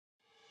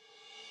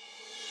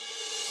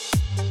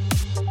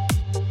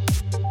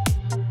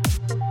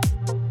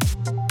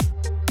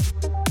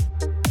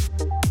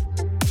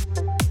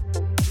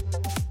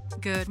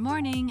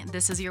morning.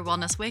 This is your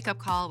Wellness Wake-Up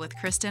Call with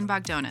Kristen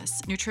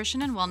Bogdonis,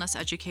 nutrition and wellness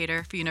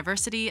educator for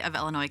University of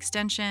Illinois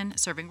Extension,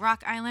 serving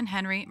Rock Island,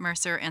 Henry,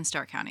 Mercer, and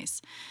Stark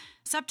counties.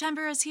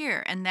 September is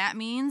here, and that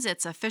means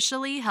it's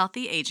officially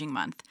Healthy Aging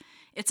Month.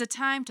 It's a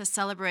time to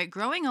celebrate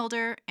growing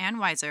older and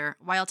wiser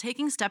while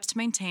taking steps to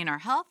maintain our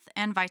health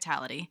and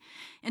vitality.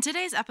 In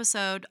today's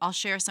episode, I'll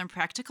share some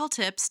practical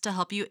tips to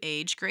help you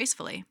age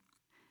gracefully.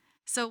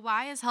 So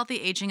why is healthy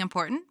aging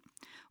important?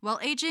 Well,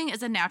 aging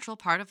is a natural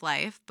part of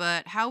life,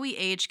 but how we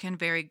age can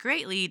vary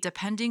greatly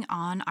depending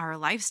on our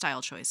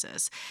lifestyle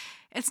choices.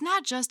 It's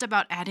not just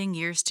about adding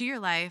years to your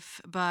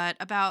life, but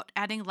about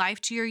adding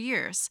life to your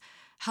years.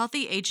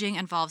 Healthy aging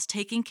involves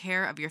taking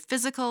care of your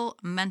physical,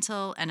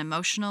 mental, and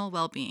emotional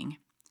well-being.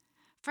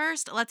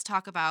 First, let's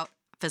talk about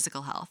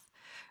physical health.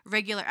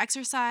 Regular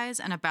exercise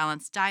and a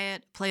balanced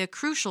diet play a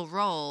crucial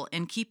role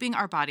in keeping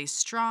our bodies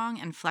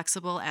strong and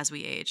flexible as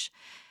we age.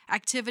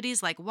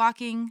 Activities like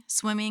walking,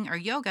 swimming, or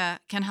yoga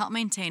can help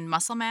maintain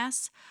muscle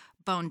mass,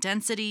 bone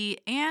density,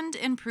 and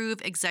improve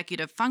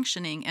executive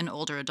functioning in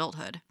older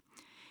adulthood.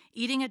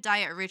 Eating a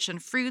diet rich in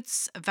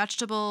fruits,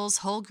 vegetables,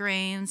 whole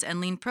grains,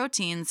 and lean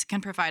proteins can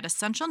provide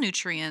essential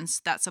nutrients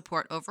that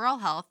support overall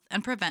health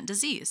and prevent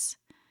disease.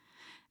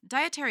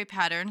 Dietary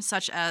patterns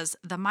such as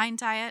the MIND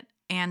diet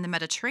and the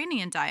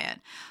Mediterranean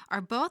diet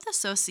are both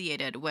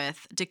associated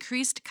with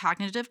decreased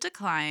cognitive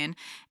decline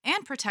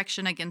and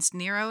protection against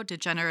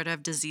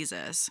neurodegenerative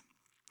diseases.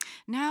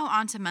 Now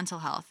on to mental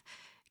health.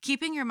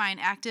 Keeping your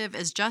mind active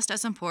is just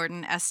as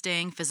important as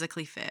staying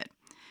physically fit.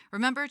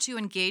 Remember to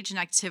engage in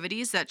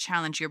activities that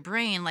challenge your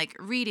brain, like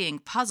reading,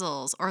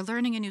 puzzles, or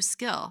learning a new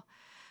skill.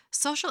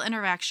 Social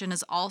interaction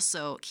is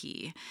also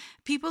key.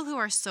 People who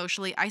are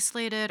socially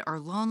isolated or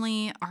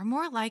lonely are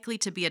more likely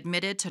to be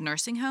admitted to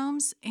nursing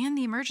homes and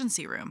the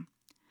emergency room.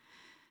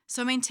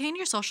 So maintain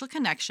your social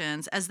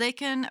connections as they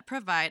can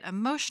provide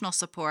emotional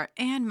support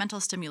and mental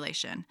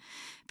stimulation.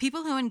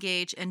 People who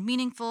engage in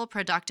meaningful,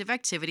 productive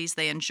activities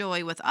they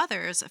enjoy with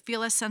others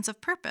feel a sense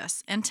of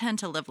purpose and tend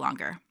to live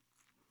longer.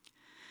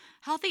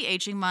 Healthy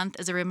Aging Month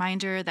is a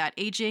reminder that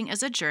aging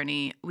is a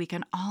journey we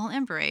can all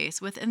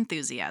embrace with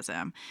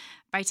enthusiasm.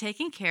 By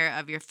taking care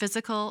of your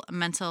physical,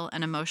 mental,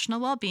 and emotional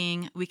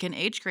well-being, we can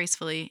age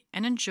gracefully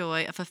and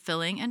enjoy a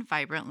fulfilling and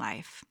vibrant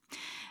life.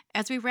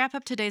 As we wrap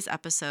up today's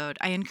episode,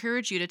 I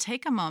encourage you to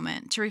take a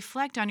moment to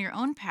reflect on your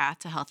own path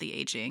to healthy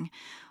aging.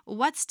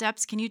 What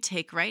steps can you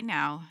take right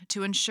now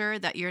to ensure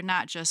that you're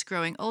not just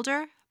growing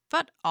older,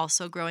 but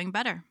also growing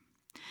better?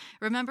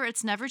 Remember,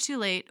 it's never too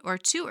late or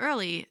too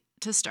early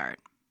to start.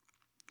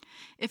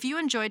 If you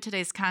enjoyed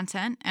today's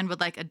content and would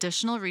like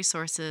additional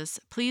resources,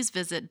 please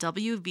visit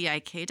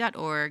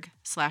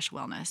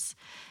wvik.org/wellness.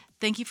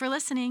 Thank you for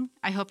listening.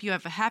 I hope you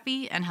have a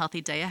happy and healthy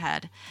day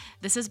ahead.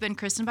 This has been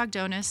Kristen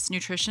Bogdonis,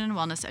 nutrition and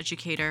wellness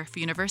educator for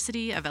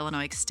University of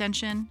Illinois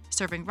Extension,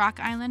 serving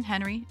Rock Island,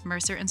 Henry,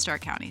 Mercer, and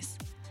Stark counties.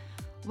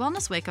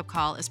 Wellness Wake Up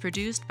Call is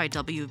produced by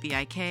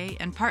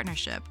WVIK in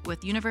partnership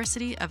with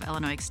University of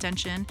Illinois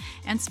Extension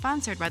and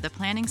sponsored by the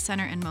Planning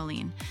Center in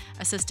Moline,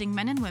 assisting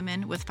men and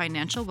women with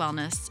financial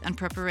wellness and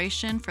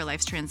preparation for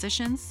life's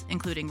transitions,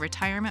 including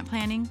retirement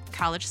planning,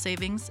 college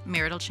savings,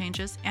 marital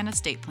changes, and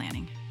estate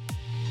planning.